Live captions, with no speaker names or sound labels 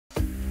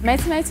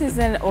Mates4Mates is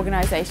an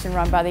organisation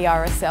run by the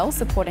RSL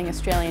supporting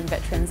Australian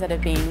veterans that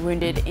have been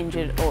wounded,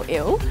 injured or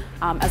ill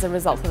as a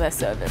result of their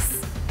service.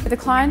 The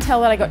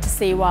clientele that I got to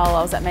see while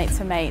I was at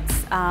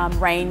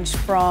Mates4Mates ranged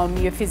from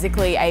your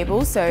physically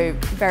able, so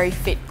very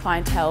fit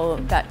clientele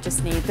that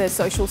just need the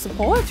social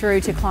support,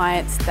 through to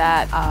clients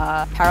that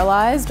are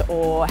paralysed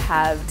or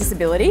have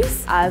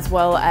disabilities, as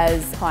well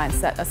as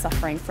clients that are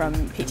suffering from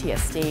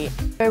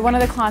PTSD. So one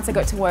of the clients I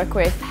got to work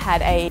with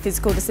had a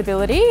physical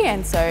disability,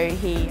 and so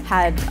he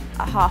had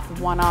half of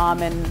one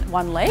arm and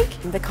one leg.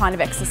 The kind of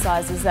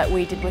exercises that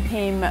we did with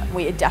him,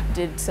 we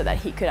adapted so that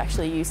he could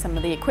actually use some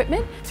of the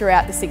equipment.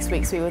 Throughout the 6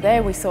 weeks we were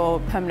there, we saw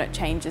permanent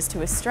changes to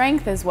his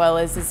strength as well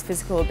as his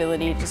physical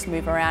ability to just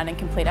move around and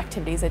complete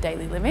activities of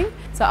daily living.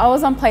 So I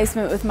was on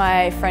placement with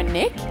my friend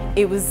Nick.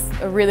 It was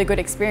a really good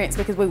experience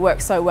because we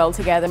worked so well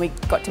together. We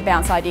got to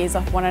bounce ideas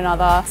off one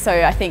another, so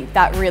I think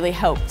that really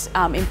helped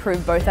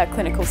improve both our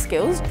clinical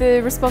skills.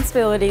 The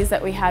responsibilities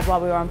that we had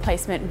while we were on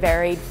placement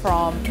varied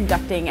from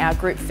conducting our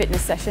group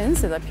fitness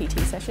sessions, so the PT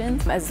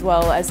sessions, as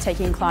well as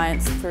taking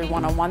clients through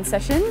one-on-one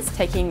sessions,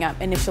 taking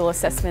initial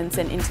assessments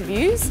and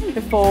interviews.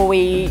 Before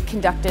we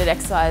conducted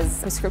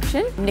exercise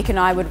prescription, Nick and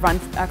I would run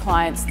our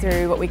clients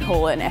through what we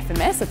call an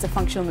FMS, it's a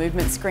functional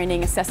movement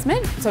screening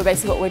assessment. So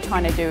basically what we're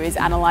trying to do is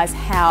analyse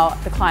how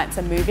the clients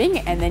are moving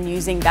and then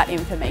using that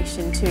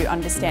information to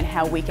understand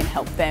how we can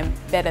help them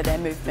better their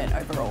movement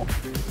overall.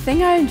 The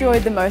thing I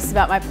enjoyed the most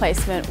about my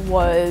placement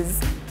was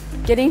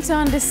getting to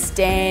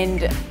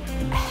understand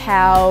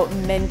how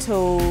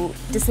mental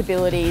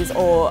disabilities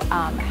or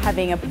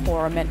having a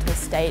poorer mental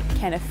state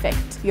can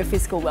affect your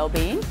physical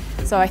well-being.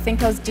 So I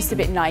think I was just a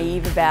bit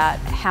naive about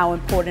how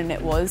important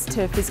it was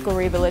to physical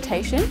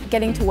rehabilitation.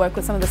 Getting to work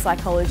with some of the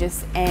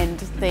psychologists and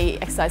the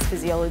exercise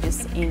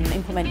physiologists in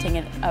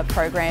implementing a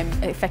program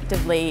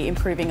effectively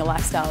improving a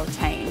lifestyle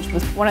change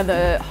was one of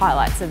the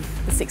highlights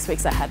of the 6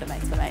 weeks I had at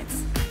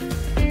Mates4Mates.